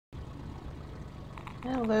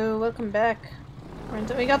Hello, welcome back.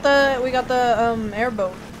 We got the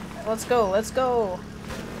airboat. Let's go, let's go.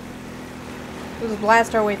 Let's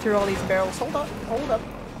blast our way through all these barrels. Hold up, hold up,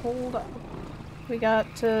 hold up. We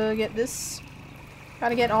got to get this.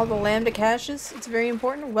 Gotta get all the lambda caches. It's very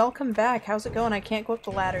important. Welcome back. How's it going? I can't go up the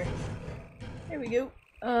ladder. Here we go.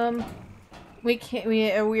 We can't.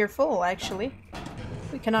 We are full actually.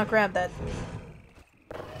 We cannot grab that.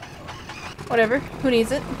 Whatever. Who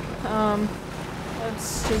needs it?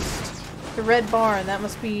 That's just the red bar, and that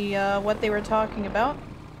must be what they were talking about.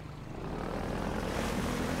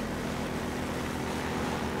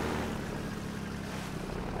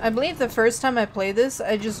 I believe the first time I played this,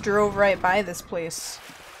 I just drove right by this place.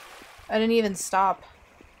 I didn't even stop.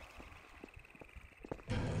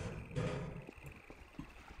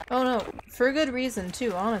 Oh no, for a good reason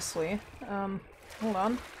too, honestly. Hold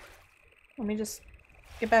on. Let me just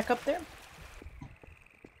get back up there.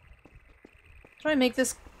 How do I make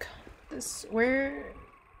this where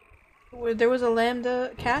there was a lambda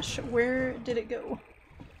cache? Where did it go?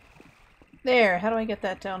 There, how do I get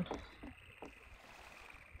that down?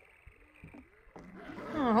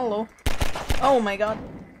 Oh, hello. Oh my god.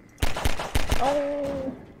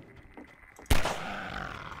 Oh.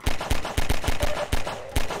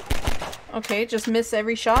 Okay, just miss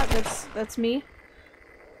every shot. That's me.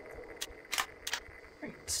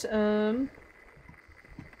 Right,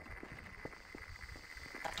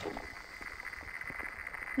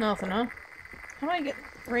 nothing, huh? How do I get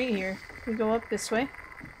right here? We go up this way.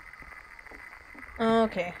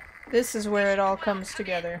 Okay. This is where it all comes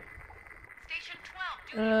together.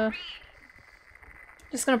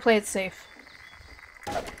 Just gonna play it safe.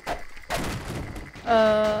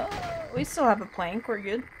 We still have a plank, we're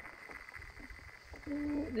good.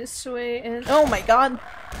 This way and- oh my god!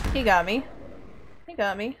 He got me. He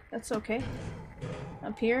got me. That's okay.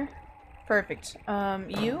 Up here. Perfect.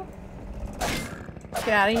 You? Get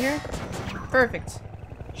out of here. Perfect.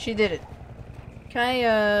 She did it. Can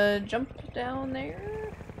I, jump down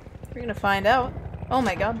there? We're gonna find out. Oh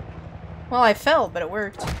my god. Well, I fell, but it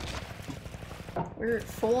worked. We're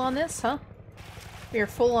full on this, huh? We're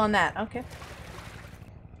full on that. Okay.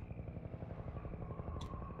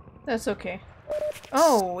 That's okay.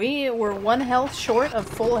 Oh, we were 1 health short of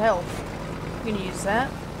full health. We can use that.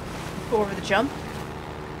 Go over the jump.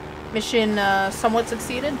 Mission, somewhat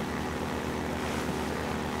succeeded.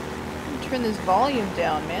 Turn this volume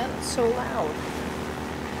down, man. It's so loud.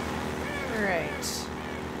 Alright.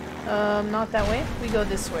 Not that way. We go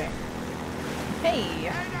this way. Hey!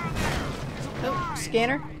 Oh,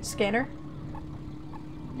 scanner? Scanner?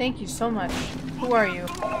 Thank you so much. Who are you?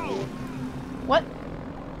 What?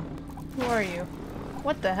 Who are you?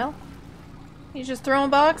 What the hell? He's just throwing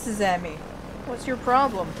boxes at me. What's your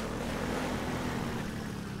problem?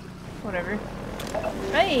 Whatever.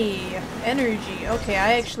 Hey! Energy. Okay,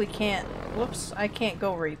 I actually can't. Whoops, I can't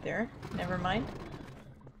go right there. Never mind.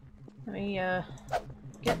 Let me,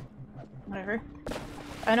 get... whatever.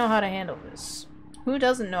 I know how to handle this. Who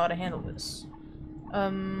doesn't know how to handle this?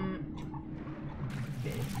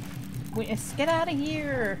 Get out of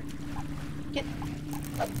here! Get...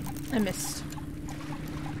 I missed.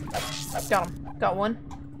 Got him. Got one.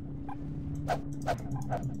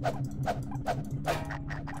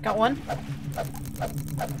 Got one.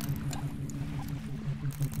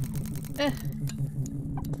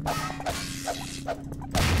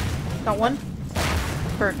 Got one.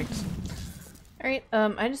 Perfect. Alright,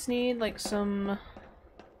 I just need, like, some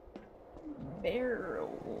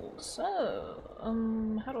barrels.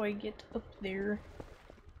 How do I get up there?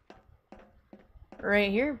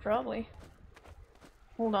 Right here, probably.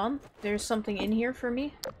 Hold on. There's something in here for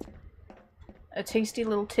me. A tasty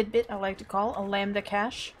little tidbit I like to call a lambda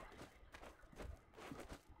cache.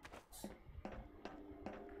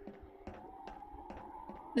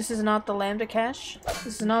 This is not the lambda cache.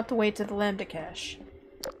 This is not the way to the lambda cache.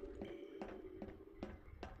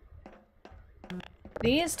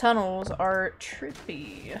 These tunnels are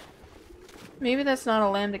trippy. Maybe that's not a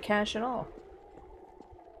lambda cache at all.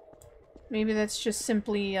 Maybe that's just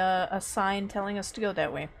simply a sign telling us to go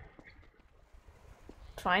that way.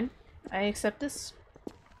 Fine. I accept this.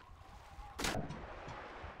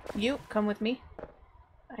 You, come with me.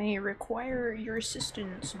 I require your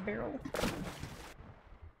assistance, Barrel.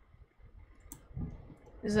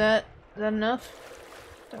 Is that enough?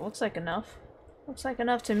 That looks like enough. Looks like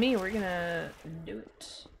enough to me. We're gonna do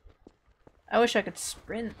it. I wish I could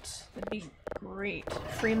sprint. That'd be great.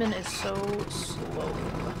 Freeman is so slow.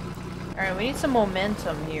 Alright, we need some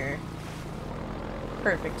momentum here.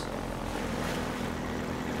 Perfect.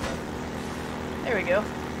 There we go.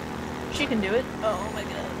 She can do it. Oh my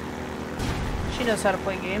god. She knows how to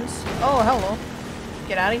play games. Oh, hello.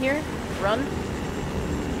 Get out of here. Run.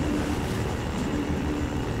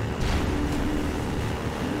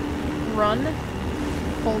 Run.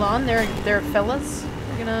 Hold on. There are fellas.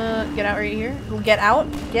 We're gonna get out right here. Get out.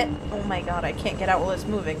 Get. Oh my god, I can't get out while it's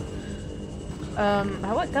moving.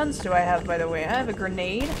 What guns do I have, by the way? I have a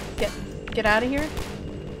grenade. Get out of here.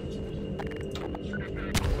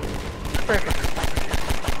 Perfect.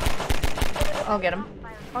 I'll get him.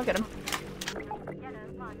 I'll get him.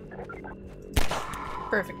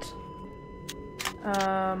 Perfect.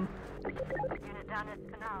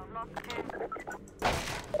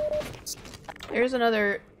 There's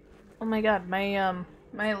another. Oh my god, my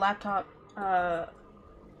my laptop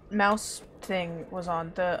mouse thing was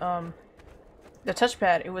on. The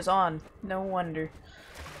touchpad, it was on. No wonder.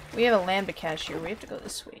 We have a lambda cache here. We have to go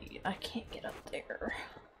this way. I can't get up there.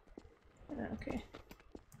 Okay.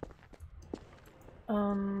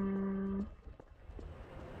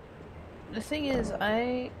 The thing is,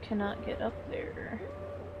 I cannot get up there.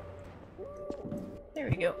 There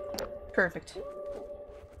we go. Perfect.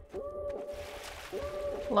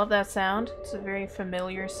 Love that sound. It's a very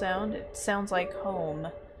familiar sound. It sounds like home.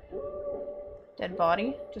 Dead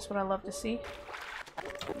body. Just what I love to see.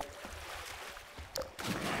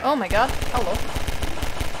 Oh my god. Hello.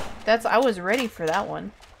 I was ready for that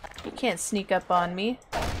one. You can't sneak up on me.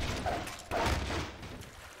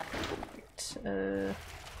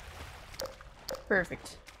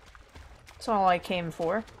 Perfect. That's all I came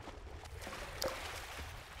for.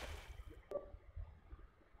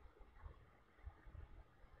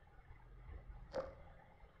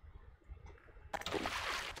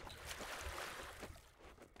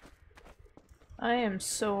 I am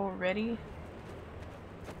so ready.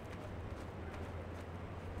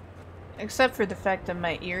 Except for the fact that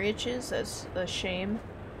my ear itches. That's a shame.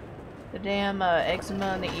 The damn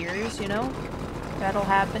eczema in the ears, you know? That'll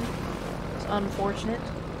happen. It's unfortunate.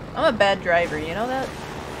 I'm a bad driver, you know that?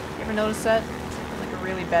 You ever notice that? I'm like a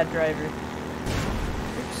really bad driver.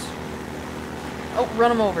 Oops. Oh,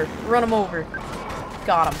 run him over. Run him over.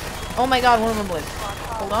 Got him. Oh my god, one of them lives.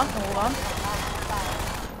 Hold on, hold on.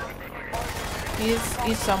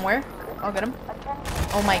 He's somewhere. I'll get him.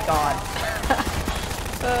 Oh my god.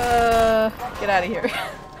 Get out of here.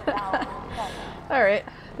 Alright.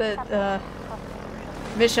 That,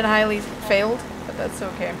 mission highly failed, but that's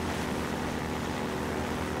okay.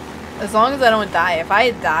 As long as I don't die. If I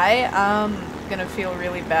die, I'm gonna feel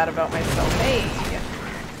really bad about myself. Hey!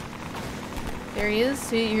 There he is.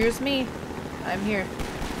 Here's me. I'm here.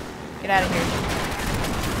 Get out of here.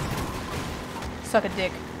 Suck a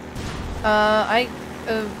dick.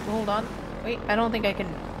 Hold on. Wait, I don't think I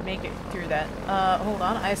can make it through that. Hold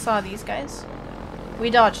on. I saw these guys. We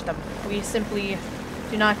dodged them. We simply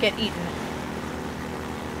do not get eaten.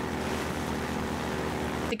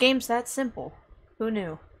 The game's that simple. Who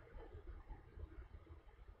knew?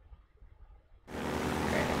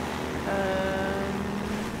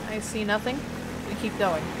 I see nothing. We keep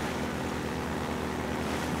going.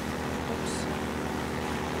 Oops.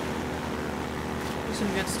 Do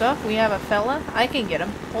some good stuff. We have a fella. I can get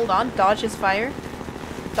him. Hold on. Dodge his fire.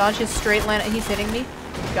 Dodge his straight line. He's hitting me.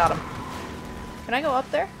 Got him. Can I go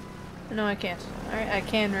up there? No, I can't. Alright, I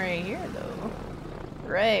can right here, though.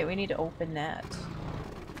 Right, we need to open that.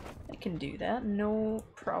 I can do that. No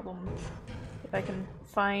problem. If I can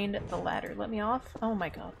find the ladder. Let me off. Oh my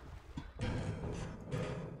god.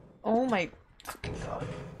 Oh my fucking god.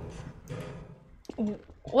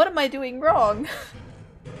 What am I doing wrong?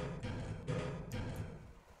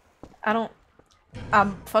 I'm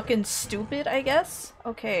fucking stupid, I guess?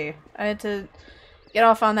 Okay. I had to get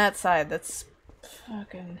off on that side. That's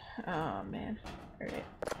fucking... Oh, man. Alright.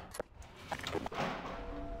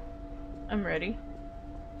 I'm ready.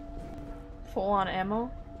 Full on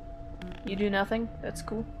ammo. You do nothing? That's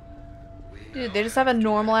cool. Dude, they just have a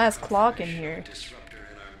normal ass clock in here. Disruptor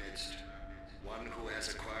in our midst. One who has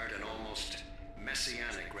acquired an almost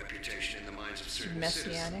messianic reputation in the minds of certain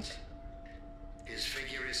Messianic? citizens. His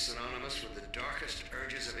figure is synonymous with the darkest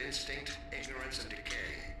urges of instinct, ignorance, and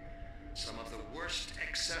decay. Some of the worst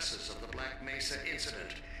excesses of the Black Mesa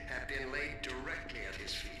incident have been laid directly at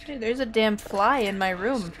his feet. Dude, there's a damn fly in my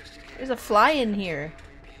room. There's a fly in here.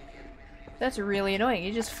 That's really annoying.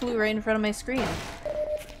 He just flew right in front of my screen.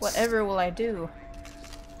 Whatever will I do?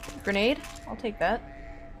 Grenade? I'll take that.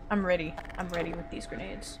 I'm ready. I'm ready with these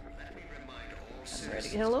grenades. I'm ready.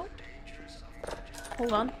 Hello?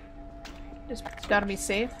 Hold on. Just gotta be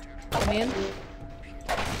safe. Come in.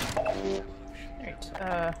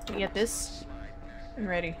 Alright, we get this. I'm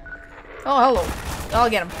ready. Oh, hello. I'll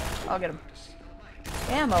get him. I'll get him.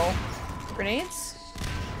 Ammo. Grenades?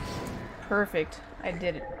 Perfect. I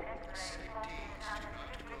did it.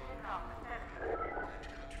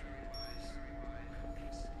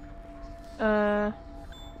 I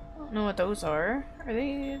don't know what those are. Are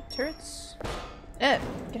they turrets? Get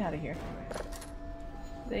out of here.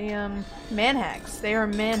 They, man hacks. They are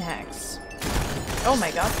man hacks. Oh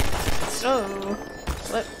my god. Oh.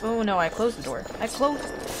 What? Oh no, I closed the door. I closed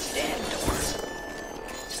the damn door.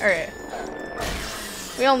 Alright.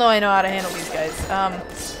 We all know I know how to handle these guys.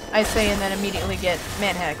 I say and then immediately get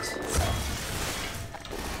man hacked.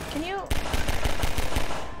 Can you?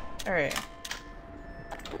 Alright.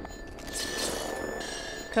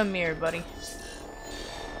 Come here, buddy.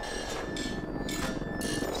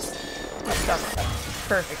 Good stuff.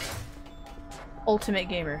 Perfect. Ultimate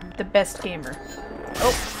gamer. The best gamer.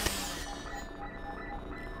 Oh.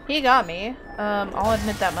 He got me. I'll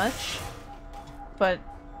admit that much. But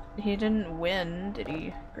he didn't win, did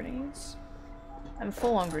he? Grenades? I'm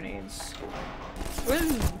full on grenades.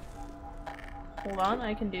 Woo! Hold on,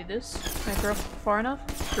 I can do this. Can I throw far enough?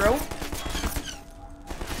 Throw?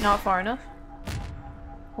 Not far enough.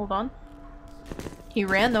 Hold on. He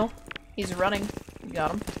ran though. He's running.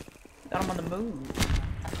 Got him. Got him on the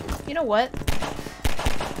move. You know what?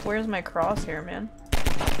 Where's my crosshair, man?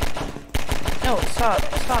 No, stop,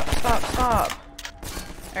 stop, stop, stop.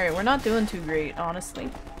 Alright, we're not doing too great,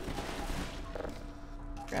 honestly.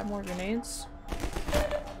 Grab more grenades.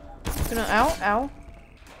 Gonna, ow, ow.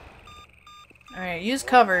 Alright, use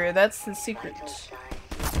cover, that's the secret.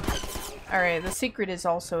 Alright, the secret is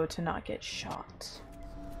also to not get shot.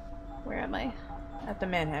 Where am I? At the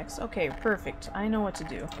manhacks. Okay, perfect. I know what to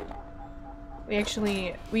do. We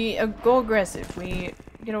actually, go aggressive. We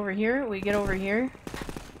get over here, we get over here.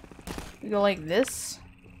 We go like this.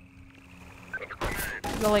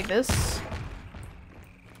 We go like this.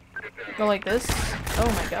 Go like this. Oh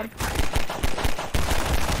my god.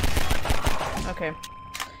 Okay.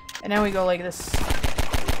 And now we go like this.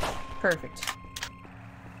 Perfect.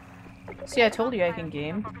 See, I told you I can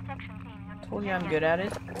game. Told you I'm good at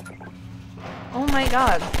it. Oh my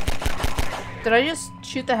god. Did I just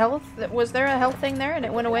shoot the health? Was there a health thing there and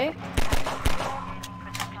it went away?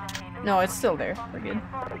 No, it's still there. We're good.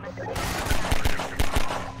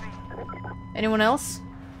 Anyone else?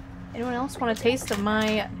 Anyone else want a taste of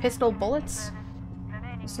my pistol bullets?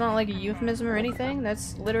 It's not like a euphemism or anything.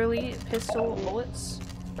 That's literally pistol bullets.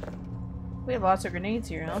 We have lots of grenades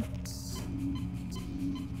here, huh?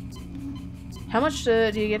 How much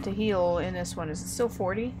do you get to heal in this one? Is it still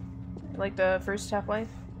 40? Like the first Half-Life?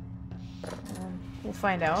 We'll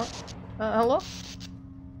find out. Hello?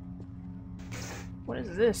 What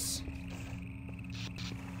is this?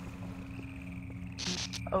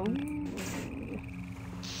 Oh.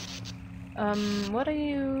 What do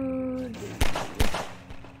you do?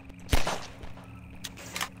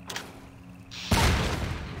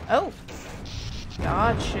 Oh!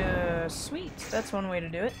 Gotcha. Sweet. That's one way to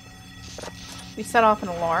do it. We set off an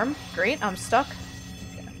alarm. Great, I'm stuck.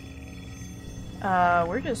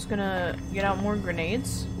 We're just gonna get out more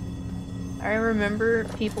grenades. I remember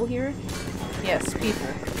people here. Yes, people.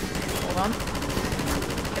 Hold on.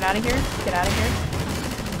 Get out of here. Get out of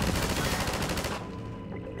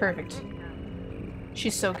here. Perfect.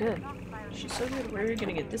 She's so good. She's so good. We're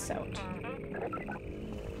gonna get this out.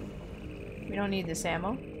 We don't need this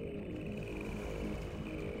ammo.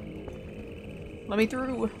 Let me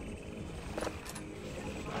through.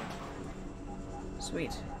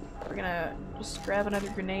 Sweet. We're gonna just grab another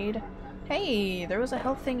grenade. Hey, there was a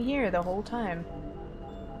health thing here the whole time.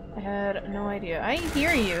 I had no idea. I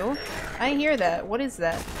hear you. I hear that. What is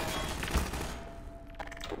that?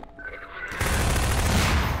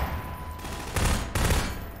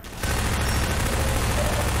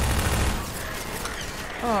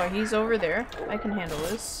 Oh, he's over there. I can handle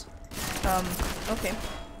this. Okay.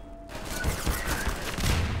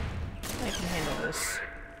 I can handle this.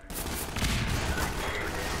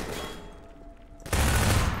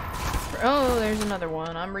 Oh, there's another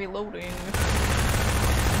one. I'm reloading.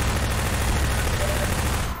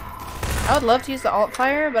 I would love to use the alt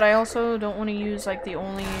fire, but I also don't want to use like the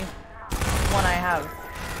only one I have.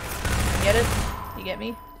 You get it? You get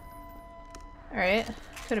me? Alright.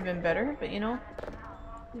 Could have been better, but you know.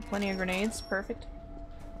 Plenty of grenades. Perfect.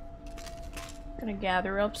 Gonna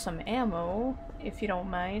gather up some ammo, if you don't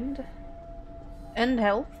mind. And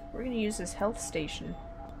health. We're gonna use this health station.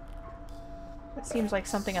 That seems like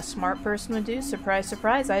something a smart person would do. Surprise,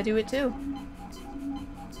 surprise, I do it too.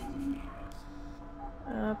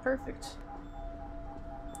 Perfect.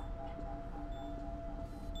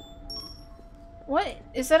 What?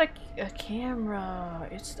 Is that a camera?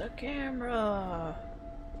 It's the camera.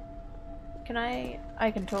 can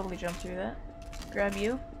I can totally jump through that. Grab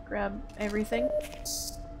you. Grab everything.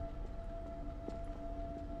 That's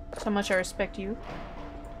how much I respect you.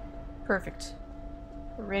 Perfect.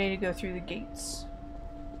 We're ready to go through the gates.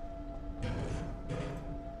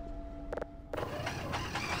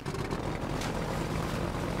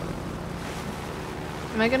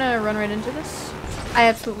 Am I gonna run right into this? I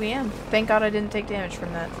absolutely am. Thank God I didn't take damage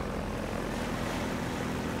from that.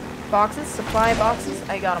 Boxes? Supply boxes?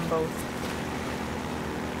 I got them both.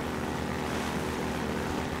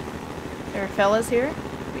 There are fellas here.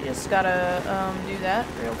 We just gotta do that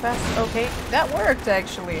real fast. Okay, that worked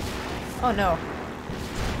actually. Oh no.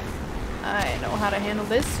 I know how to handle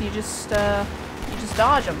this. You just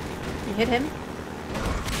dodge him. You hit him.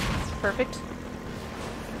 Perfect.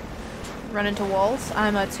 Run into walls.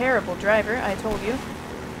 I'm a terrible driver, I told you.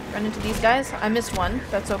 Run into these guys. I missed one.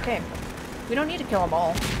 That's okay. We don't need to kill them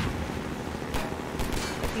all.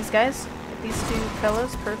 Get these guys. Get these two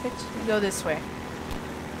fellows. Perfect. We go this way.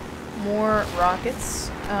 More rockets.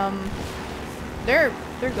 They're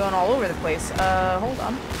going all over the place. Hold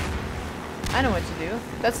on. I know what to do.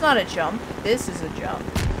 That's not a jump. This is a jump.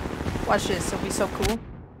 Watch this. It'll be so cool.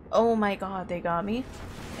 Oh my god, they got me.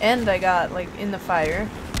 And I got, like, in the fire.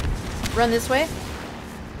 Run this way.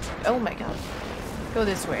 Oh my god. Go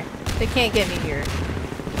this way. They can't get me here.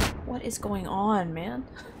 What is going on, man?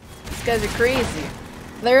 These guys are crazy.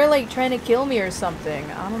 They're, like, trying to kill me or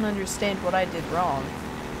something. I don't understand what I did wrong.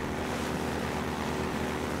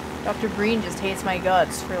 Dr. Breen just hates my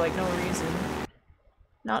guts for, like, no reason.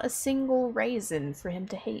 Not a single reason for him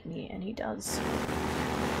to hate me, and he does.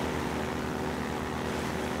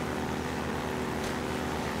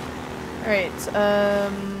 Alright,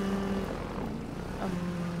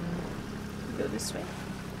 go this way.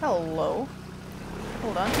 Hello.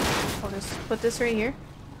 Hold on. I'll just put this right here.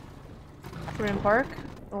 We're in park.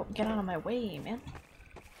 Oh, get out of my way, man.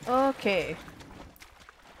 Okay.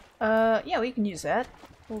 Yeah, we can use that.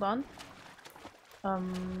 Hold on.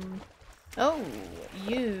 Oh,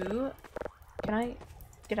 you... Can I...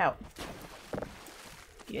 Get out.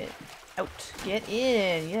 Get out. Get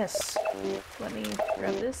in, yes. Let me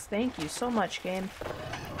grab this. Thank you so much, game.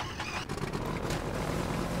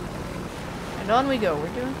 And on we go.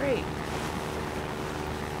 We're doing great.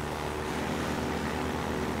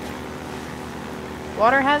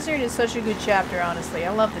 Water Hazard is such a good chapter, honestly.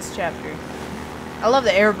 I love this chapter. I love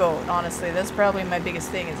the airboat, honestly. That's probably my biggest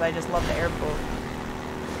thing, is I just love the airboat.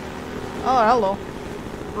 Oh, hello.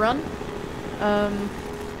 Run.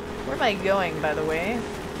 Where am I going, by the way?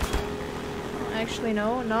 Actually,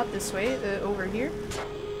 no, not this way. Over here.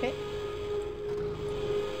 Okay.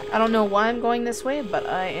 I don't know why I'm going this way, but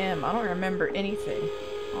I am. I don't remember anything,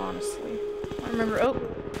 honestly. I don't remember. Oh.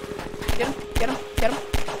 Get him, get him, get him.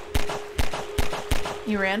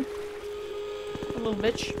 He ran. A little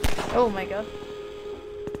bitch. Oh my god.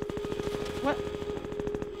 What?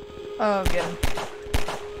 Oh, get him.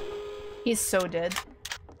 He's so dead.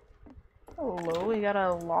 Hello, we got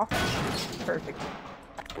a lock. Perfect.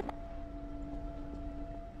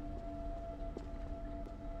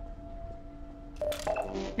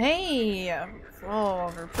 Hey! Oh,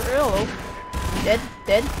 hello. Dead,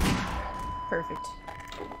 dead. Perfect.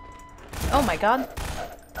 Oh my god.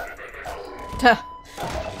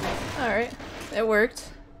 Alright, it worked.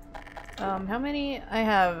 How many? I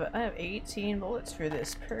have 18 bullets for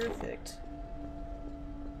this. Perfect.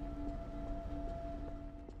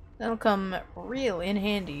 That'll come real in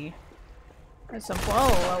handy. At some point.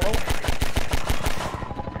 Oh, hello.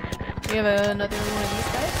 We have another one of these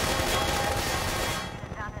guys.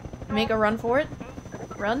 Make a run for it.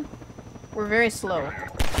 Run. We're very slow.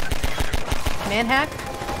 Manhack.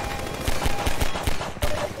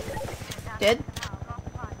 Dead.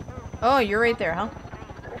 Oh, you're right there, huh?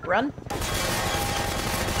 Run.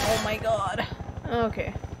 Oh my god.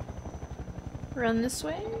 Okay. Run this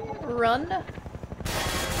way. Run.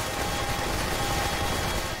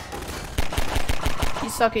 You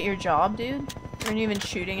suck at your job, dude? You aren't even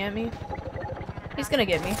shooting at me? He's gonna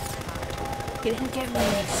get me. He didn't get me.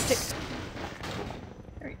 Stick.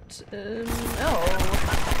 Alright, oh.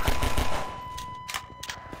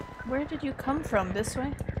 Where did you come from? This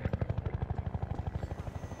way?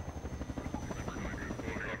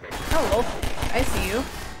 Hello. I see you.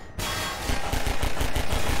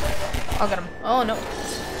 I'll get him. Oh no.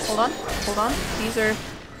 Hold on. Hold on.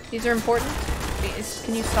 These are important.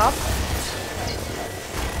 Can you stop?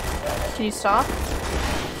 Can you stop?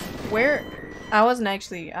 Where? I wasn't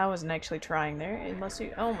actually trying there. Unless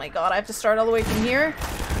you. Oh my god! I have to start all the way from here.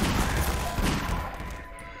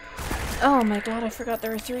 Oh my god! I forgot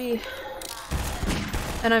there were 3,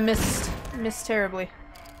 and I missed terribly.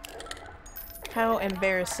 How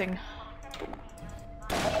embarrassing.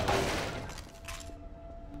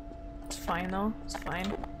 It's fine though. It's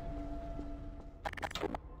fine.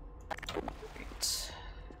 Great.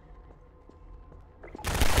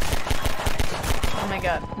 Oh my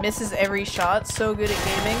god. Misses every shot. So good at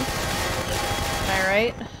gaming. Am I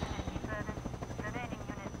right?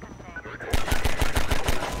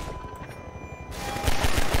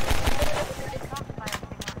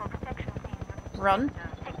 Run.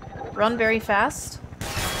 Run very fast.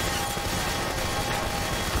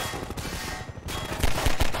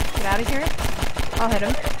 Get out of here. I'll hit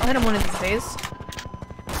him. I'll hit him one of these days.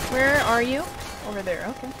 Where are you? Over there,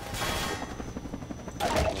 okay.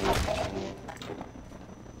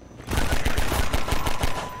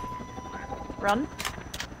 Run.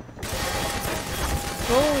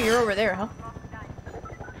 Oh, you're over there, huh?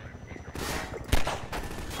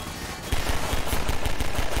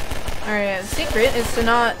 Alright, the secret is to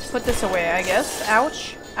not put this away, I guess.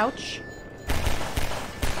 Ouch. Ouch.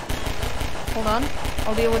 Hold on.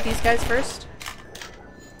 I'll deal with these guys first.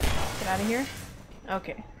 Get out of here.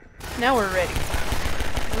 Okay. Now we're ready.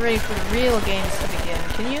 We're ready for the real games to begin.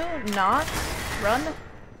 Can you not run?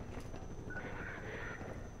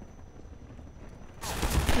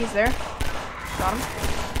 He's there. Got him.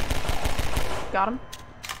 Got him.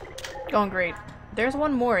 Going great. There's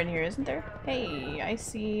one more in here, isn't there? Hey, I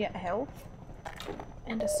see health.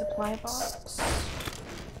 And a supply box.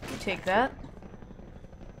 You take that.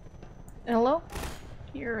 Hello?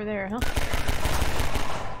 You're there, huh?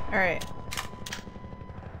 Alright.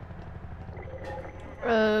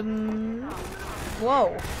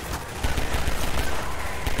 Whoa.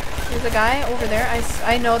 There's a guy over there.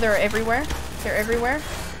 I know they're everywhere. They're everywhere.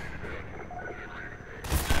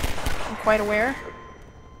 I'm quite aware.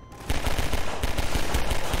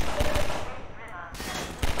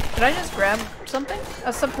 Did I just grab something?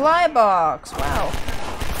 A supply box! Wow.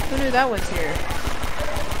 Who knew that was here?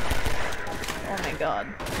 Oh my god.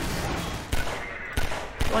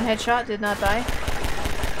 One headshot, did not die.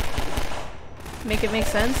 Make it make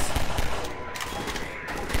sense.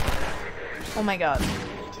 Oh my god.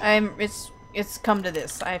 It's come to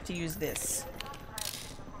this. I have to use this.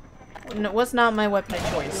 No, it was not my weapon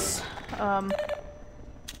of choice.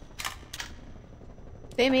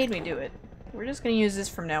 They made me do it. We're just gonna use this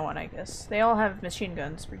from now on, I guess. They all have machine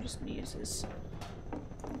guns. We're just gonna use this.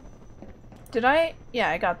 Did I? Yeah,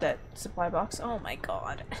 I got that supply box. Oh my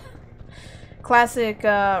god. Classic,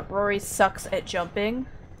 Rory sucks at jumping.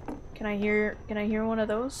 Can I hear one of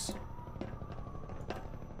those?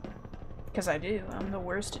 Because I do. I'm the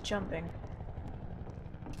worst at jumping.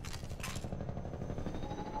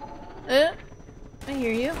 I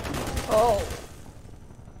hear you. Oh.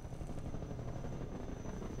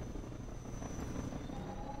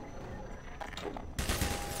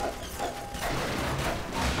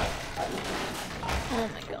 Oh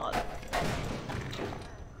my god.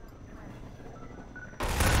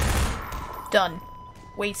 Done.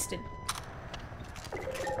 Wasted.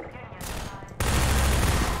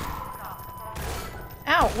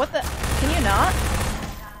 Ow, what the? Can you not?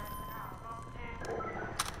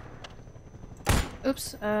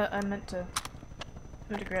 Oops, I meant to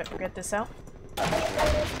get this out.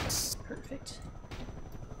 Perfect.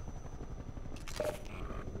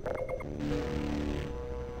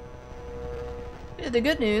 The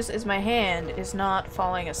good news is my hand is not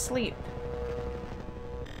falling asleep.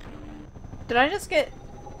 Did I just get...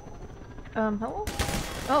 hello?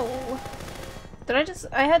 Oh. Did I just...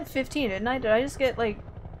 I had 15, didn't I? Did I just get, like...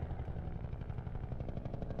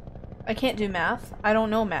 I can't do math. I don't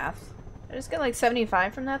know math. Did I just get, like,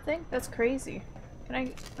 75 from that thing? That's crazy. Can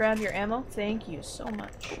I grab your ammo? Thank you so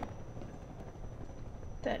much.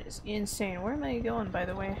 That is insane. Where am I going, by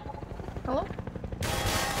the way? Hello?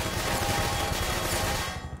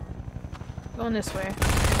 Going this way.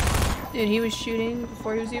 Dude, he was shooting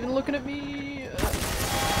before he was even looking at me.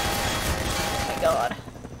 Oh my god.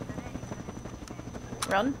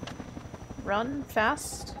 Run. Run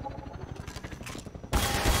fast.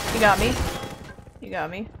 You got me. You got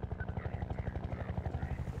me.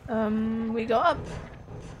 We go up.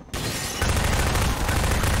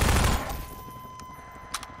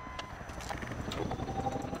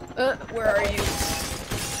 Where are you?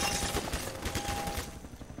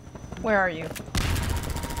 Where are you?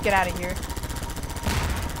 Get out of here.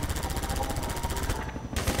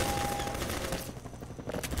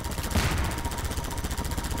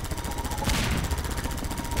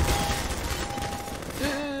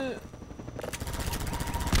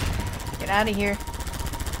 Get out of here.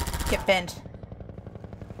 Get bent.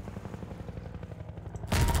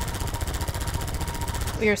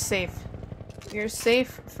 We are safe. You're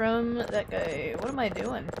safe from that guy. What am I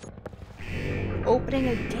doing? Opening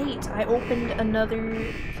a gate. I opened another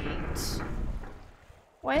gate.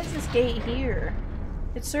 Why is this gate here?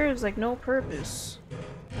 It serves like no purpose.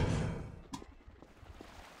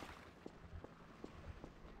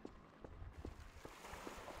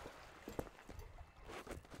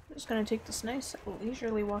 I'm just gonna take this nice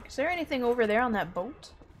leisurely walk. Is there anything over there on that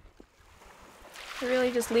boat? To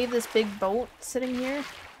really just leave this big boat sitting here?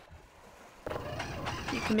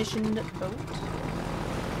 Decommissioned boat?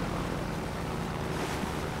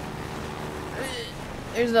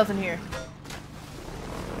 There's nothing here.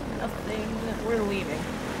 Nothing. We're leaving.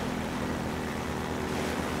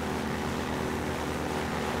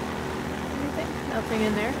 Anything? Nothing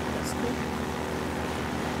in there. That's cool.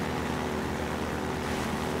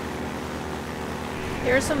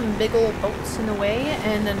 There are some big old boats in the way,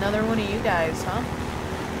 and another one of you guys, huh?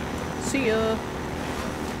 See ya.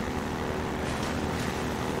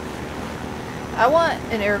 I want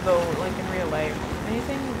an airboat, like in real life.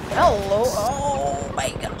 Anything? Hello! Oh my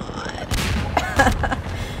god!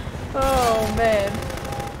 Oh man.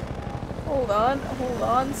 Hold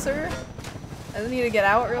on, sir. I need to get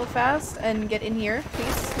out real fast and get in here.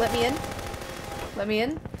 Please, let me in. Let me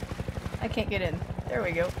in. I can't get in. There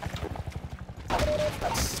we go.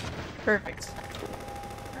 Perfect.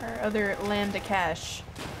 Our other lambda cache.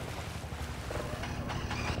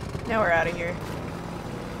 Now we're out of here.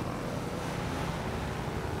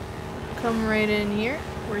 Come right in here.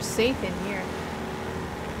 We're safe in here.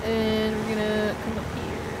 And we're gonna come up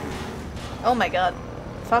here. Oh my god.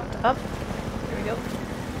 Fucked up. There we go.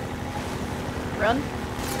 Run.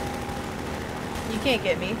 You can't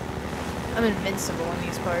get me. I'm invincible in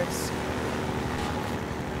these parts.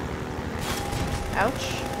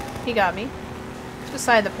 Ouch. He got me. It's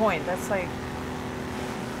beside the point. That's like...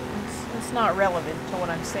 It's not relevant to what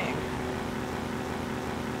I'm saying.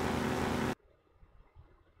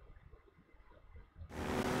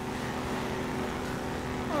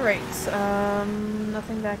 Alright,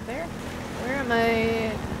 nothing back there. Where am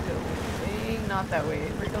I going? Not that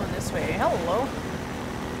way. We're going this way. Hello!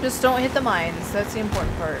 Just don't hit the mines. That's the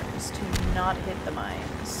important part. Is to not hit the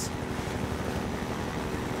mines.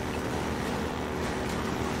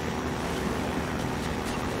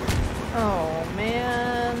 Oh,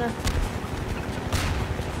 man.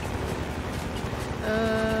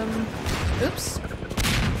 Oops.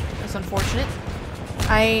 That's unfortunate.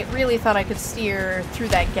 I really thought I could steer through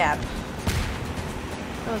that gap.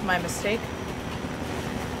 That was my mistake.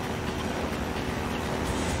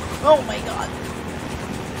 Oh my god.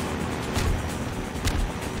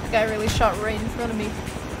 That guy really shot right in front of me.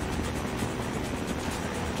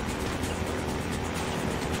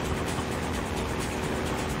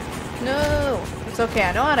 No! It's okay,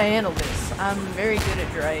 I know how to handle this. I'm very good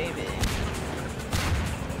at driving.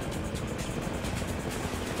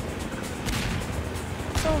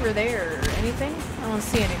 What's over there? Anything? I don't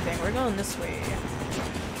see anything. We're going this way.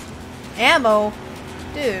 Ammo?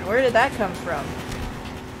 Dude, where did that come from?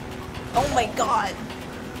 Oh my god!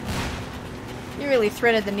 You really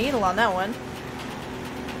threaded the needle on that one.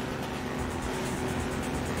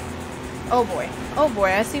 Oh boy. Oh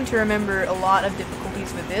boy, I seem to remember a lot of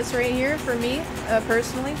difficulties with this right here, for me,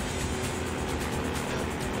 personally.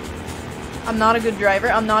 I'm not a good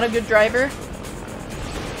driver. I'm not a good driver.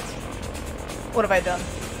 What have I done?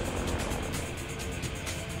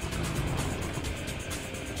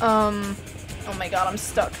 Oh my god, I'm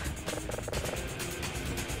stuck.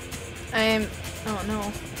 Oh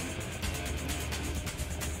no.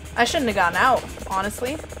 I shouldn't have gotten out,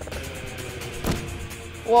 honestly.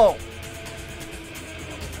 Whoa.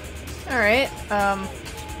 Alright,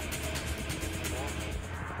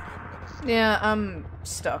 yeah, I'm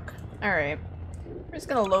stuck. Alright. We're just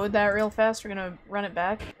gonna load that real fast. We're gonna run it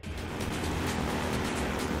back.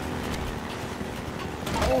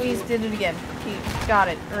 Oh, he did it again. He got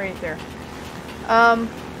it right there. I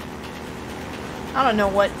don't know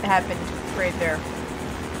what happened right there.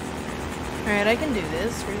 Alright, I can do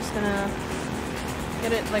this. We're just gonna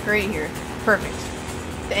get it, like, right here. Perfect.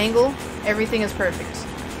 The angle, everything is perfect.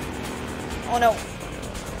 Oh no.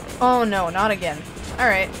 Oh no, not again.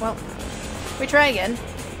 Alright, well, we try again.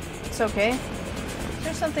 It's okay. Is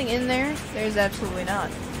there something in there? There's absolutely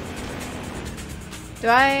not.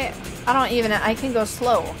 I can go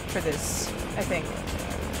slow for this, I think.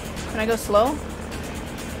 Can I go slow?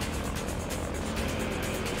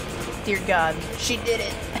 Dear God, she did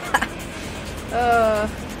it!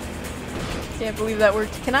 Can't believe that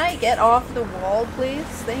worked. Can I get off the wall, please?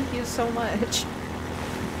 Thank you so much.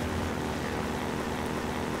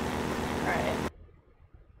 Alright.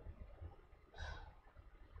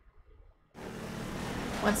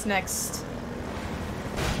 What's next?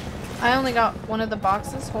 I only got one of the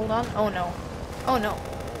boxes. Hold on. Oh no. Oh no.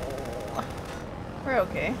 We're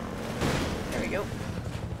okay. There we go.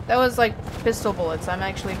 That was like pistol bullets. I'm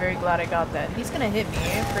actually very glad I got that. He's gonna hit me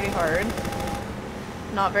pretty hard.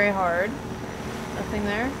 Not very hard. Nothing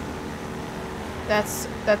there. That's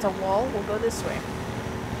a wall. We'll go this way.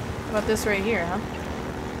 How about this right here, huh?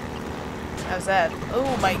 How's that?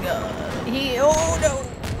 Oh my god. Oh no!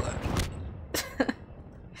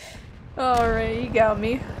 Alright, he got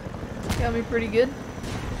me. Got me pretty good.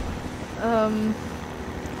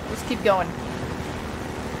 Let's keep going.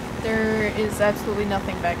 There is absolutely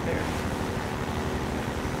nothing back there.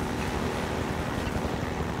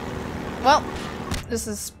 Well, this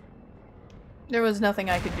is... There was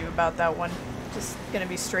nothing I could do about that one. Just gonna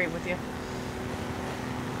be straight with you.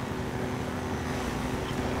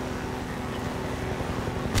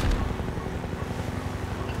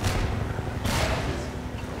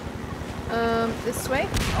 This way?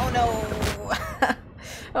 Oh no!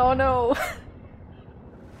 Oh no!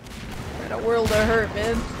 We're in a world of hurt,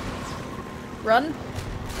 man. Run?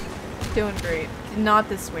 Doing great. Not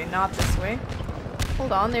this way, not this way.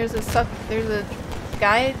 Hold on, there's a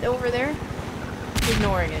guy over there.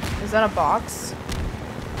 Ignoring it. Is that a box?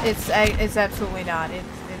 It's absolutely not.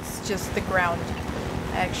 It's just the ground,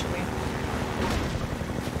 actually.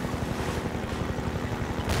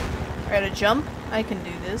 Alright, a jump? I can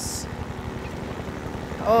do this.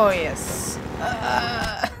 Oh, yes.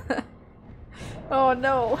 Oh,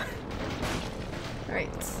 no. Alright.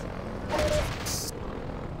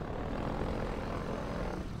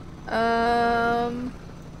 I'm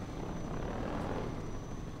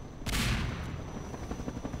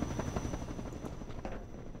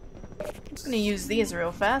just gonna use these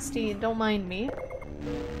real fast. Don't mind me.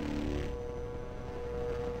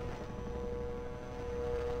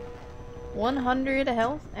 $100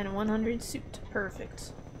 health and 100 suit.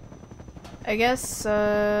 Perfect. I guess,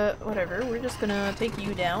 whatever. We're just gonna take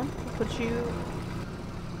you down. Put you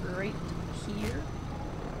right here.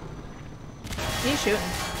 He's shooting.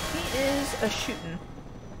 He is a shooting.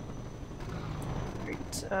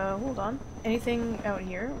 Great. Hold on. Anything out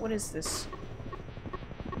here? What is this?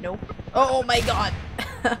 Nope. Oh my god!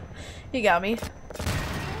 He got me.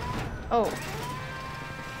 Oh.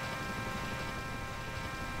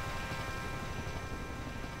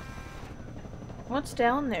 What's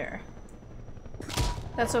down there?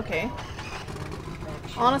 That's okay.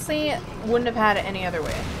 Honestly, wouldn't have had it any other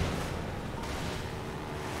way.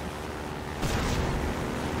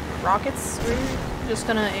 Rockets? We're just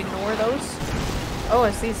gonna ignore those? Oh,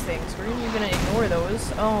 it's these things. We're gonna ignore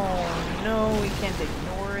those. Oh no, we can't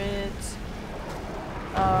ignore it.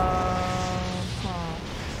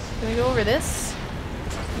 Can we go over this?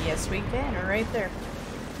 Yes, we can. We're right there.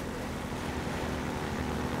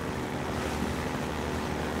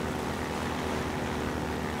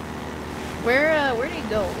 Where'd he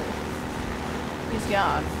go? He's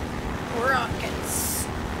gone. Rockets.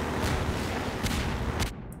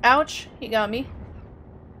 Ouch! He got me.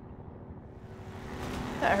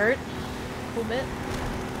 That hurt. A little bit.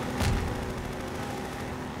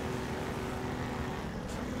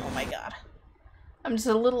 Oh my god. I'm just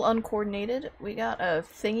a little uncoordinated. We got a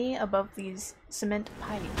thingy above these cement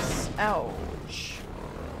pipes. Ouch.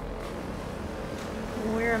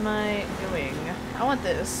 Where am I going? I want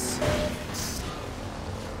this.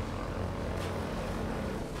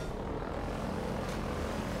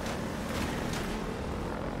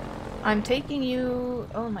 I'm taking you...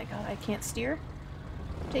 Oh my god, I can't steer.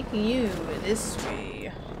 I'm taking you this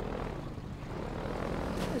way.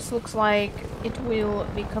 This looks like it will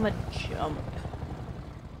become a jump.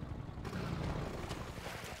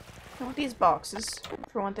 I want these boxes,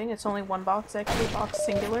 for one thing. It's only one box, actually. Box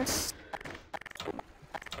singular.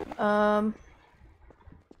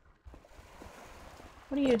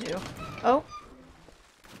 What do you do? Oh.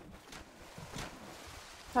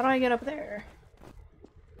 How do I get up there?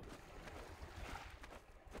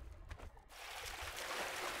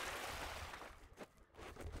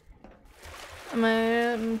 Am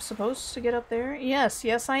I supposed to get up there? Yes,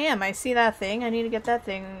 yes I am. I see that thing. I need to get that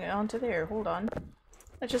thing onto there. Hold on.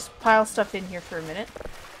 Let's just pile stuff in here for a minute.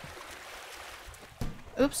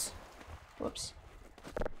 Oops. Whoops.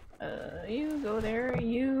 You go there.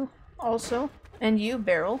 You also. And you,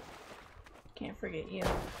 barrel. Can't forget you.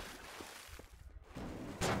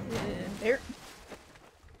 There.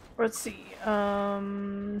 Let's see. If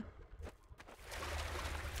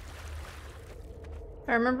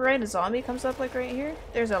I remember right, a zombie comes up like right here.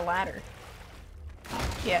 There's a ladder.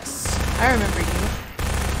 Yes, I remember you.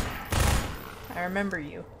 I remember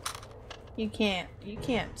you. You can't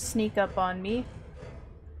sneak up on me.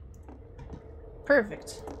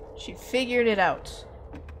 Perfect. She figured it out.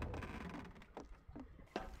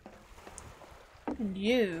 And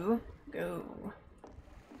you go.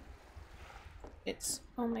 It's...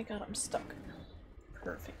 oh my god, I'm stuck.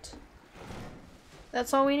 Perfect.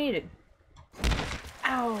 That's all we needed.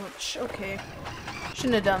 Ouch, okay.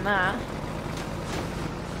 Shouldn't have done that.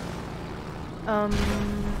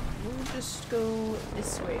 We'll just go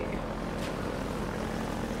this way.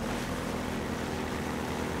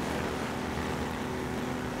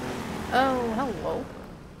 Oh, hello.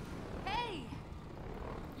 Hey!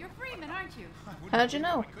 You're Freeman, aren't you? How'd you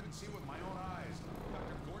know? I couldn't see with my own eyes.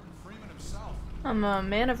 Dr. Gordon Freeman himself. I'm a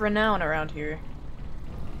man of renown around here.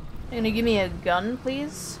 You gonna give me a gun,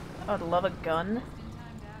 please? I would love a gun. Just in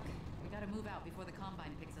time, Doc. We gotta move out before the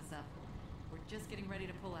Combine picks us up. We're just getting ready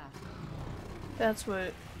to pull out. That's what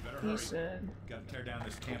You better he hurry. said. Gotta tear down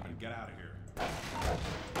this camp and get out of here.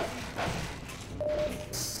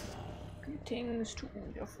 Greetings to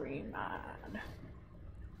the free man.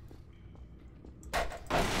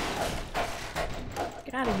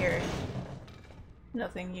 Get out of here.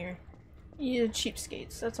 Nothing here. You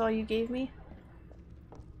cheapskates. That's all you gave me?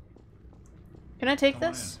 Can I take Come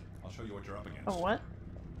on this? in. I'll show you what you're up against. Oh, what?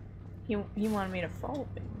 He wanted me to follow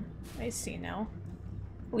him. I see now.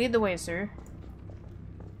 Lead the way, sir.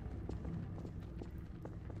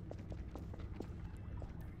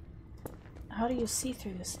 How do you see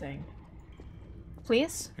through this thing?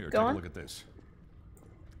 Please? Here, Go take on. a look at this.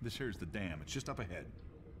 This here's the dam. It's just up ahead.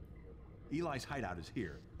 Eli's hideout is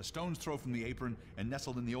here, a stone's throw from the apron and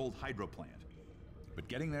nestled in the old hydro plant. But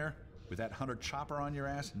getting there, with that hunter chopper on your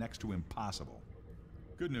ass, next to impossible.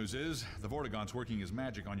 Good news is, the Vortigaunt's working his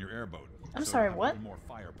magic on your airboat. I'm so sorry, you'll have a what? little more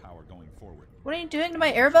firepower going forward. What are you doing to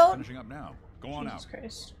my airboat? Finishing up now. Go on Jesus out.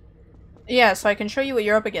 Christ. Yeah, so I can show you what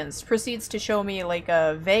you're up against. Proceeds to show me like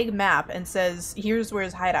a vague map and says, here's where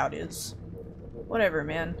his hideout is. Whatever,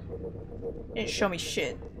 man. Didn't show me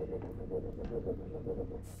shit.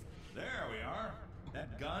 There we are.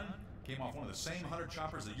 That gun came off one of the same hunter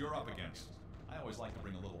choppers that you're up against. I always like to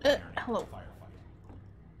bring a little irony to hello. a firefight.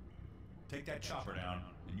 Take that chopper down,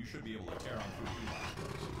 and you should be able to tear on through Eli's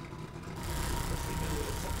place.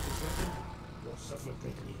 You'll suffer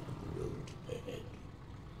greatly on the road ahead.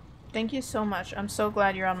 Thank you so much. I'm so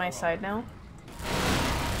glad you're on my side now.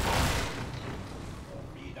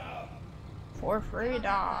 For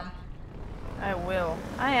freedom. I will.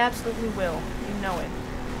 I absolutely will. You know it.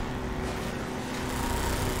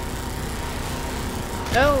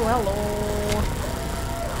 Oh, hello.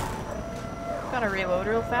 Gotta reload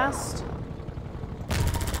real fast.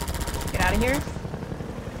 Get out of here.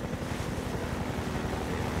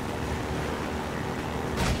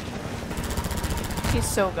 He's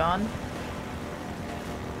so gone.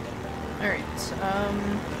 Alright,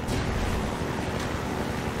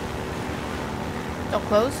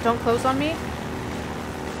 Don't close on me.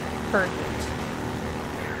 Perfect.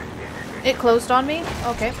 It closed on me?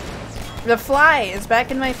 Okay. The fly is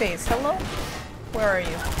back in my face. Hello? Where are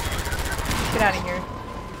you? Get out of here.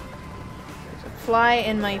 There's a fly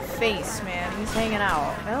in my face, man. He's hanging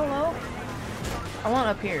out. Hello? I want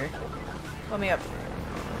up here. Let me up.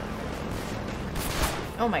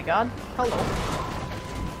 Oh my god. Hello.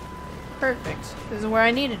 Perfect. This is where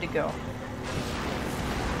I needed to go.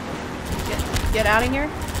 Get out of here.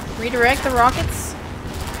 Redirect the rockets.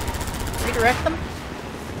 Redirect them.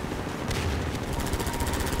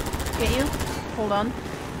 Get you. Hold on.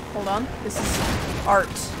 Hold on. This is art.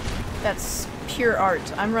 That's pure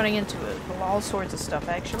art. I'm running into it. All sorts of stuff,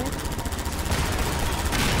 actually.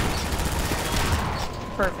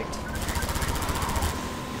 Perfect.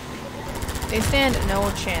 They stand no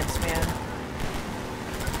chance, man.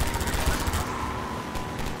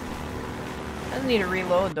 I need to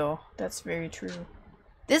reload, though. That's very true.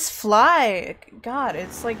 This fly! God,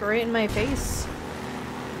 it's like right in my face.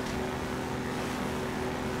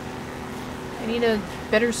 I need a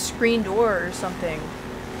better screen door or something.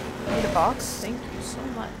 I need a box? Thank you so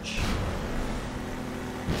much.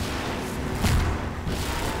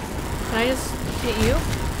 Can I just hit you?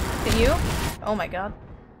 Hit you? Oh my god.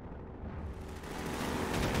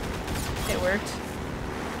 It worked.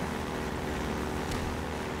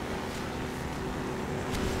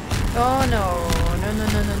 Oh no. No, no,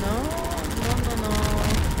 no, no, no. No, no, no.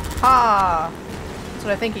 Ha! That's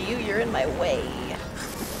what I think of you. You're in my way.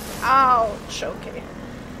 Ouch. Okay.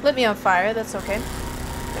 Lit me on fire. That's okay.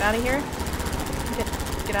 Get out of here.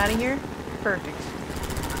 Get out of here. Perfect.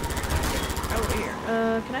 Over here.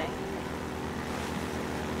 Can I?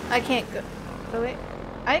 I can't go. Oh, wait.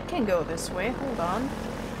 I can go this way. Hold on.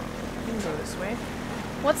 I can go this way.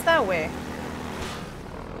 What's that way?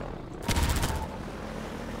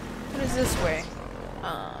 What is this way?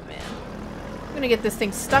 Oh man. I'm gonna get this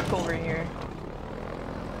thing stuck over here.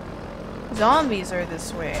 Zombies are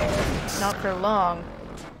this way. Not for long.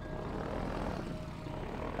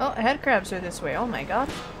 Oh, head crabs are this way. Oh my god.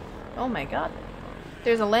 Oh my god.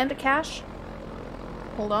 There's a land of cash.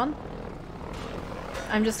 Hold on.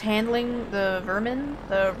 I'm just handling the vermin,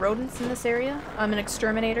 the rodents in this area. I'm an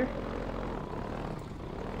exterminator.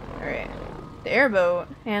 Alright. The airboat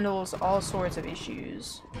handles all sorts of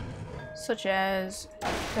issues. Such as,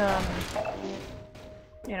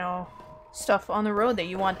 you know, stuff on the road that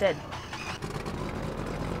you want dead.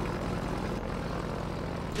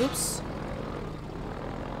 Oops.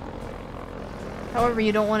 However,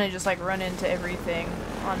 you don't want to just like run into everything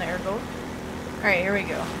on the airboat. Alright, here we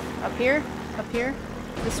go. Up here? Up here?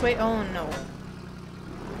 This way? Oh no.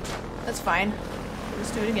 That's fine.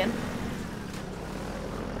 Let's do it again.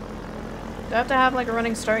 Do I have to have like a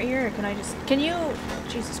running start here, or can I just... Can you...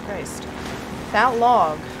 Jesus Christ. That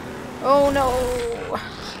log. Oh no!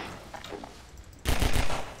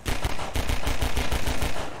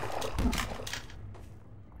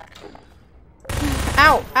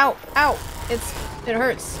 Ow! Ow! Ow! It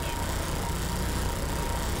hurts.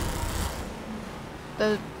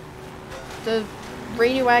 The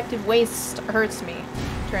radioactive waste hurts me,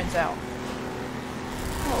 turns out.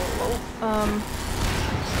 Oh,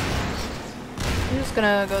 I'm just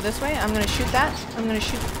gonna go this way. I'm gonna shoot that. I'm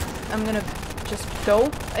gonna just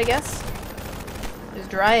go, I guess. It's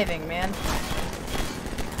driving, man.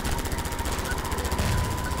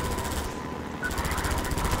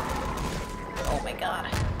 Oh my god.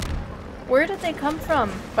 Where did they come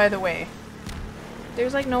from, by the way?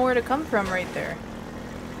 There's like nowhere to come from right there.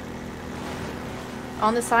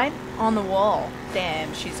 On the side? On the wall.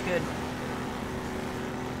 Damn, she's good.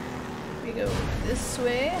 We go this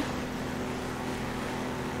way.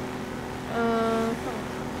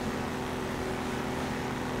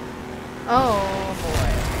 Oh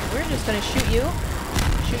boy. We're just gonna shoot you.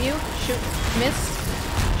 Shoot you. Shoot. Miss.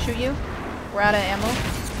 Shoot you. We're out of ammo.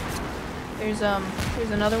 There's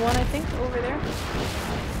another one, I think, over there.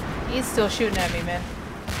 He's still shooting at me, man.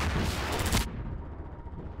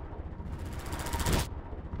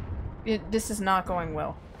 This is not going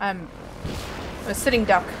well. I'm a sitting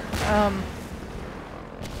duck.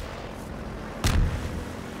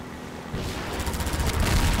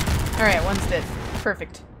 Alright, one's dead.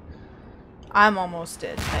 Perfect. I'm almost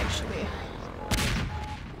dead, actually.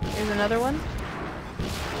 There's another one.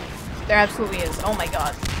 There absolutely is. Oh my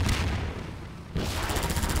god.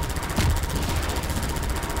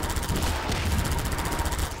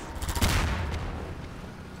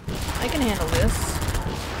 I can handle this.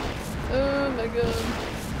 Oh my god.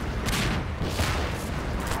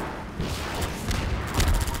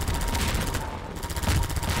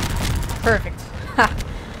 Perfect. Ha!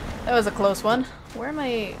 That was a close one. Where am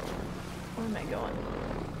I going?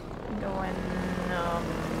 I'm going,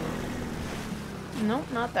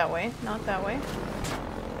 nope, not that way. Not that way.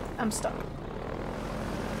 I'm stuck.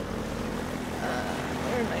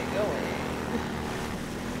 Where am I going?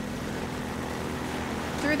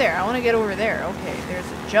 Through there. I want to get over there. Okay, there's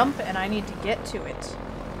a jump and I need to get to it.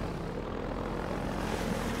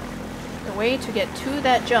 The way to get to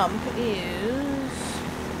that jump is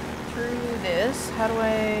through this. How do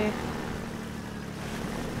I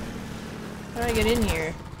get in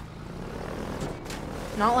here?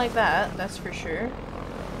 Not like that, that's for sure.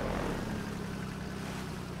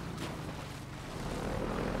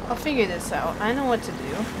 I'll figure this out. I know what to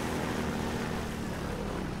do.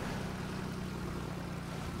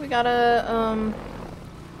 We gotta,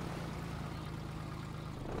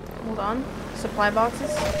 hold on. Supply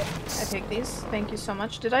boxes. I take these. Thank you so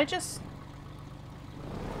much. Did I just...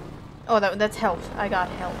 Oh, that's health. I got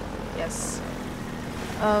health. Yes.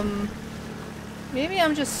 Maybe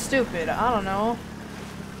I'm just stupid. I don't know.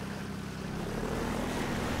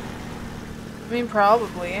 I mean,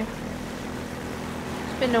 probably.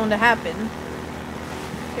 It's been known to happen.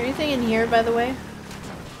 Is there anything in here, by the way?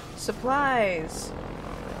 Supplies.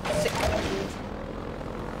 Sick.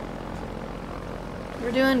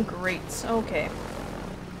 We're doing great. Okay.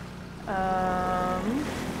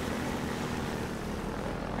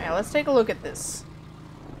 Alright, let's take a look at this.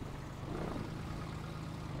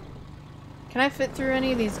 Can I fit through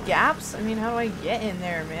any of these gaps? I mean, how do I get in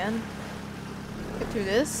there, man? Get through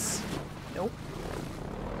this? Nope.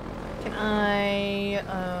 Can I,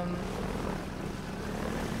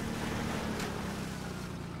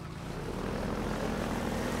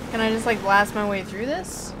 Can I just, like, blast my way through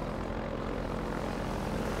this?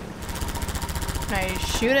 Can I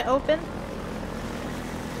shoot it open?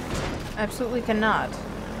 Absolutely cannot.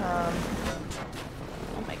 Oh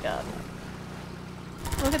my god.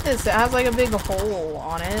 Look at this, it has like a big hole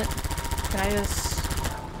on it. Can I just...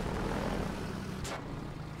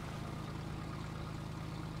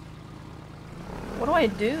 What do I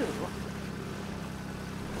do?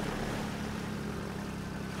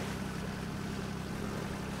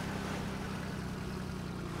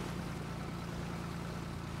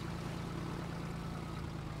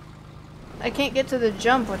 I can't get to the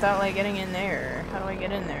jump without like getting in there. How do I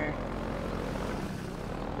get in there?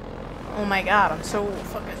 Oh my god, I'm so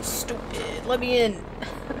fucking stupid. Let me in.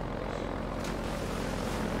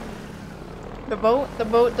 The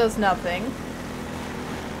boat does nothing.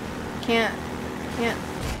 Can't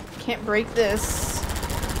break this.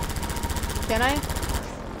 Can I?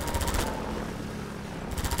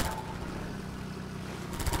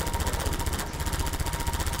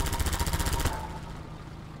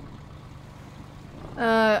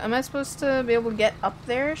 Am I supposed to be able to get up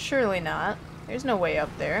there? Surely not. There's no way up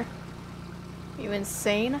there. Are you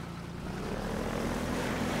insane?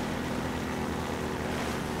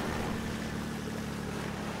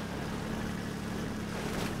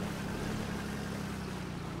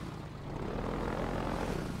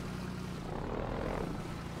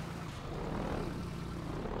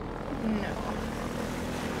 No.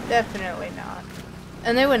 Definitely not.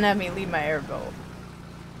 And they wouldn't have me leave my airboat.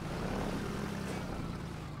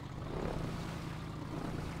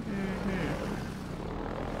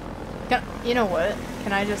 You know what?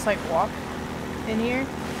 Can I just like walk in here?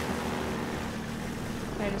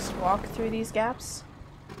 Can I just walk through these gaps?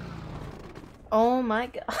 Oh my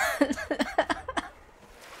god.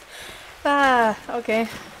 Ah, okay.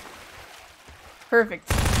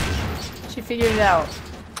 Perfect. She figured it out.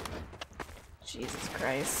 Jesus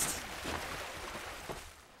Christ.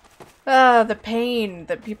 Ah, the pain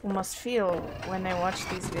that people must feel when they watch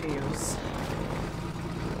these videos.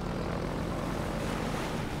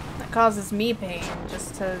 Causes me pain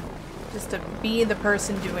just to be the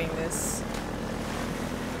person doing this.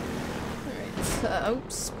 Alright,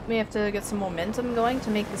 oops. We have to get some momentum going to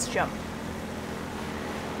make this jump.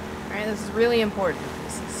 Alright, this is really important.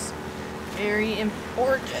 This is very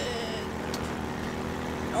important.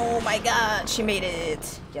 Oh my god, she made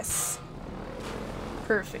it. Yes.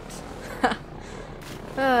 Perfect.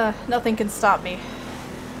 Nothing can stop me.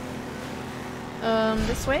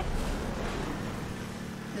 This way?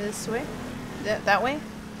 This way? That way?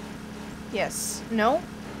 Yes. No?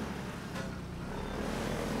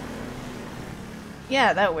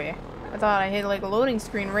 Yeah, that way. I thought I hit like a loading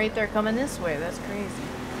screen right there coming this way. That's crazy.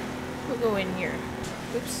 We'll go in here.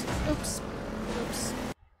 Oops. Oops. Oops.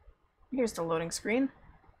 Here's the loading screen.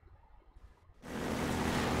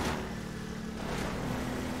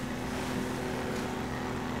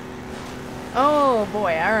 Oh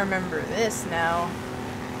boy, I remember this now.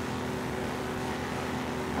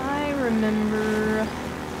 I remember...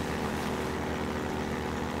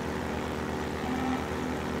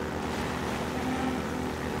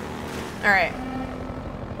 Alright.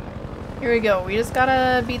 Here we go. We just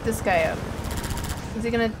gotta beat this guy up. Is he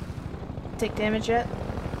gonna take damage yet?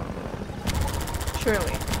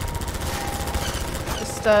 Surely.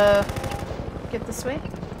 Just, get this way.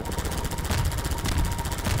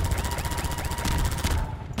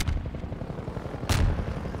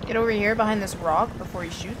 Get over here behind this rock before he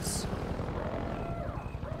shoots.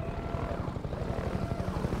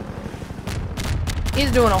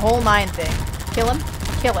 He's doing a whole mine thing. Kill him.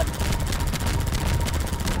 Kill him.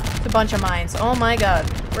 It's a bunch of mines. Oh my god.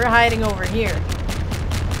 We're hiding over here.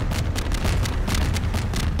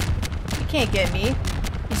 You can't get me.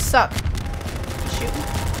 You suck. You shooting?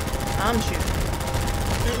 I'm shooting.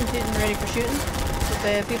 Getting ready for shooting. That's what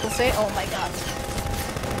the people say. Oh my god.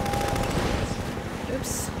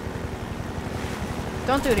 Oops.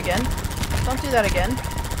 Don't do it again. Don't do that again.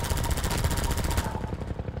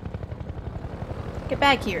 Get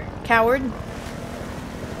back here, coward.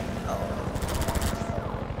 Oh.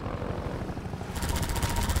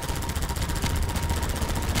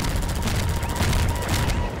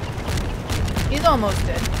 He's almost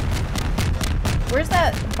dead. Where's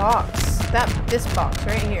that box? This box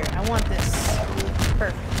right here. I want this.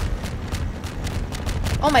 Perfect.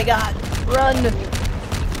 Oh my god. Run.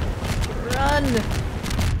 Run.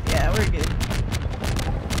 Yeah, we're good.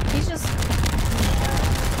 He's just...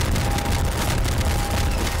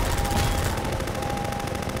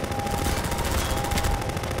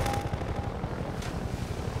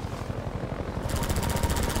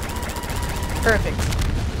 Perfect.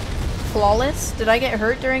 Flawless? Did I get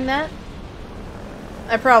hurt during that?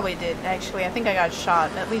 I probably did, actually. I think I got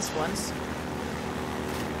shot at least once.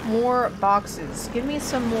 More boxes. Give me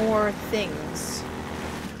some more things.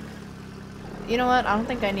 you know what? I don't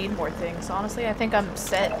think I need more things. Honestly, I think I'm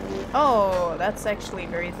set. Oh, that's actually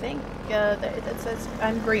very that's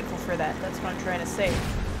I'm grateful for that. That's what I'm trying to say.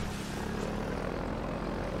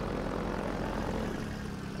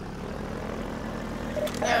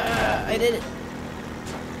 I did it.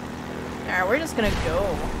 Alright, we're just gonna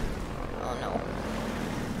go. Oh no.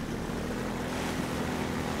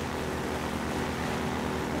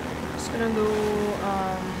 Just gonna go,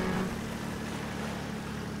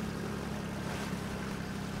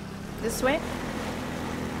 this way?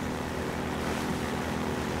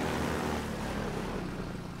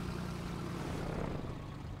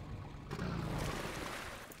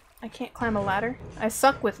 I can't climb a ladder. I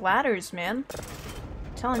suck with ladders, man.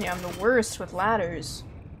 I'm telling you, I'm the worst with ladders.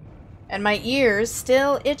 And my ears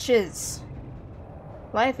still itches.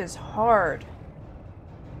 Life is hard.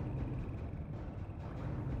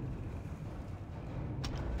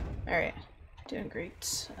 Alright. Doing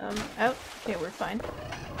great. Out. Okay, we're fine.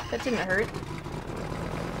 That didn't hurt.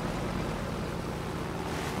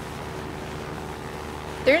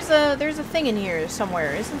 There's a thing in here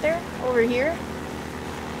somewhere, isn't there? Over here?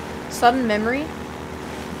 Sudden memory?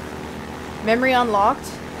 Memory unlocked?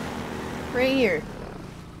 Right here.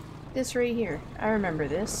 This right here. I remember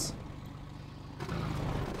this.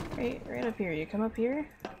 Right up here. You come up here?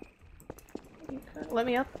 Let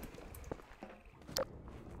me up.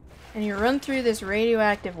 And you run through this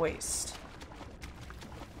radioactive waste.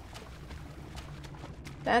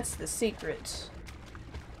 That's the secret.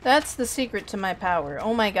 That's the secret to my power.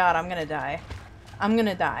 Oh my god, I'm gonna die. I'm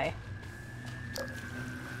gonna die.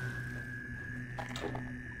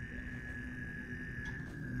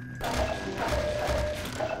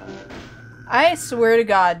 I swear to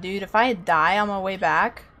god, dude, if I die on my way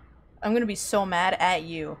back, I'm gonna be so mad at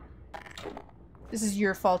you. This is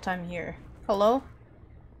your fault I'm here. Hello?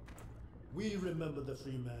 We remember the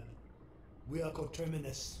free man. We are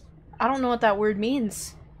coterminous. I don't know what that word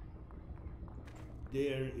means.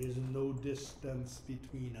 There is no distance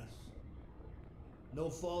between us. No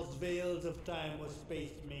false veils of time or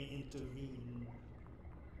space may intervene.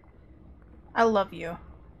 I love you.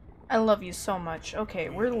 I love you so much. Okay,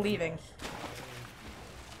 we're leaving.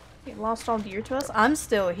 You lost all dear to us? I'm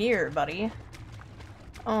still here, buddy.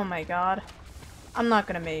 Oh my god. I'm not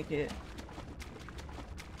gonna make it.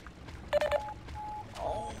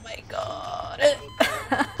 Oh my god.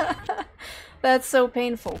 That's so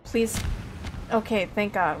painful. Please. Okay,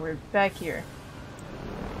 thank god. We're back here.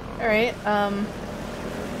 Alright,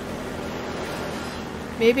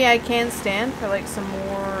 maybe I can stand for like some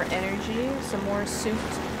more energy, some more suit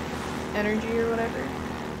energy or whatever.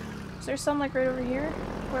 Is there some like right over here?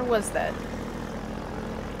 Where was that?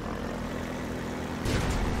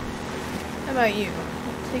 How about you?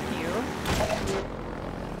 I'll take you.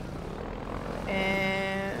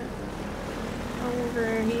 And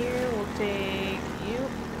over here we'll take you.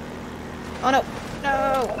 Oh no!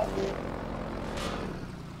 No!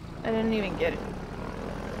 I didn't even get it.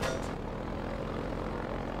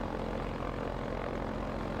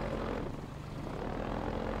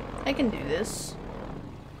 I can do this.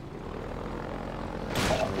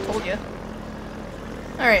 Told ya.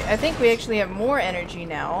 Alright, I think we actually have more energy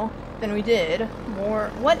now than we did. More.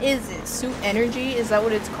 What is it? Suit energy? Is that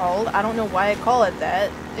what it's called? I don't know why I call it that,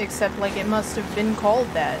 except like it must have been called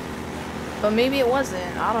that. But maybe it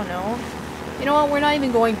wasn't. I don't know. You know what? We're not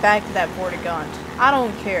even going back to that Vortigaunt. I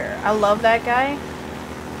don't care. I love that guy.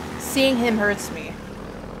 Seeing him hurts me.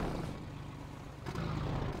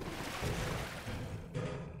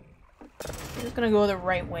 I'm just gonna go the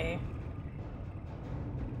right way.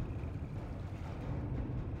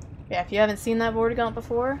 Yeah, if you haven't seen that Vortigaunt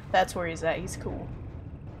before, that's where he's at. He's cool.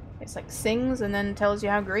 It's like sings and then tells you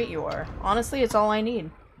how great you are. Honestly, it's all I need.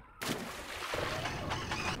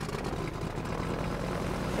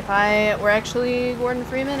 If I were actually Gordon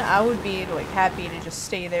Freeman, I would be like happy to just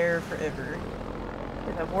stay there forever.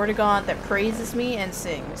 With a Vortigaunt that praises me and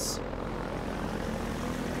sings.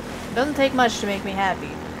 It doesn't take much to make me happy.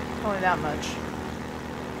 Only that much.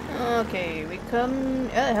 Okay, we come...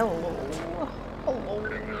 hello. Hello.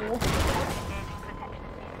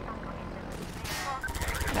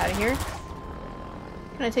 Get out of here.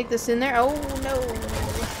 Can I take this in there? Oh, no.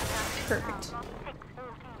 Perfect.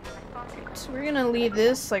 So we're gonna leave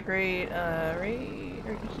this like right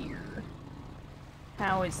here.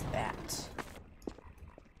 How is that?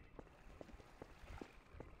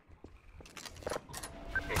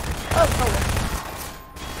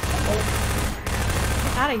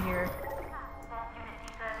 Get out of here.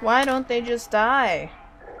 Why don't they just die?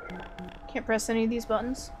 Can't press any of these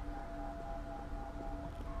buttons.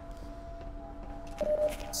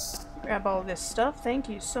 Grab all this stuff. Thank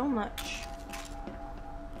you so much.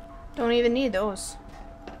 Don't even need those.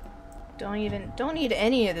 Don't need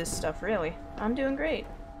any of this stuff, really. I'm doing great.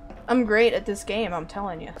 I'm great at this game, I'm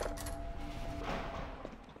telling you.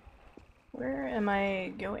 Where am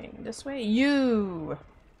I going? This way? You!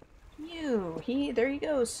 There he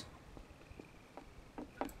goes.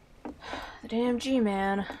 The damn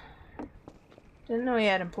G-Man. Didn't know he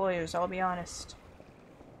had employers, I'll be honest.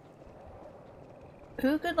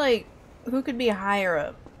 Who could be higher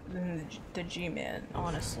up than the G-Man,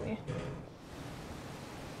 honestly?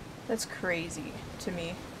 That's crazy to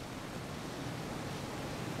me.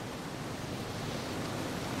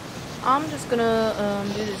 I'm just gonna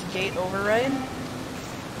do this gate override.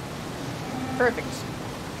 Perfect.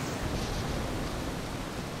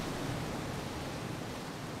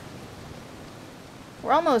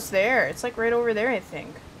 We're almost there. It's like right over there, I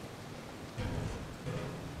think.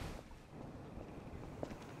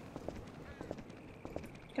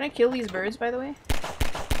 Can I kill these birds, by the way?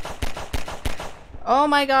 Oh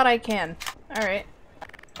my god, I can. Alright.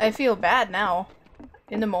 I feel bad now.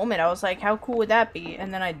 In the moment, I was like, how cool would that be?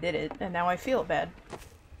 And then I did it, and now I feel bad.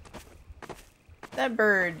 That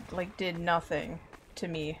bird, like, did nothing to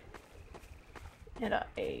me. And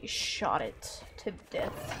I shot it to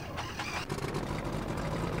death.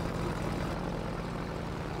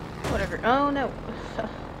 Whatever. Oh, no.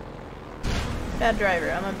 Bad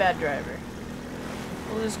driver. I'm a bad driver.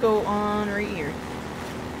 We'll just go on right here.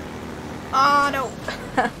 Ah, no!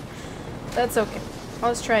 That's okay.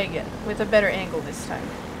 Let's try again, with a better angle this time.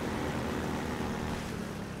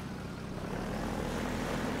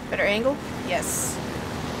 Better angle? Yes.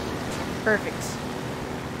 Perfect.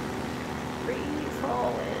 Free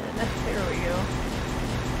falling. There we go.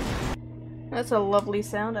 That's a lovely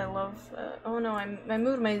sound. I love... oh no, I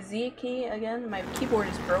moved my Z key again. My keyboard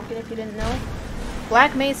is broken, if you didn't know.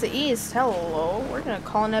 Black Mesa East, hello. We're gonna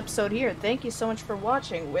call an episode here. Thank you so much for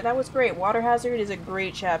watching. That was great. Water Hazard is a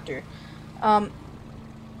great chapter.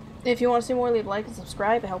 If you want to see more, leave a like and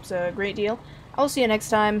subscribe. It helps a great deal. I'll see you next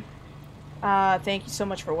time. Thank you so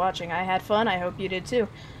much for watching. I had fun. I hope you did too.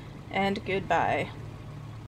 And goodbye.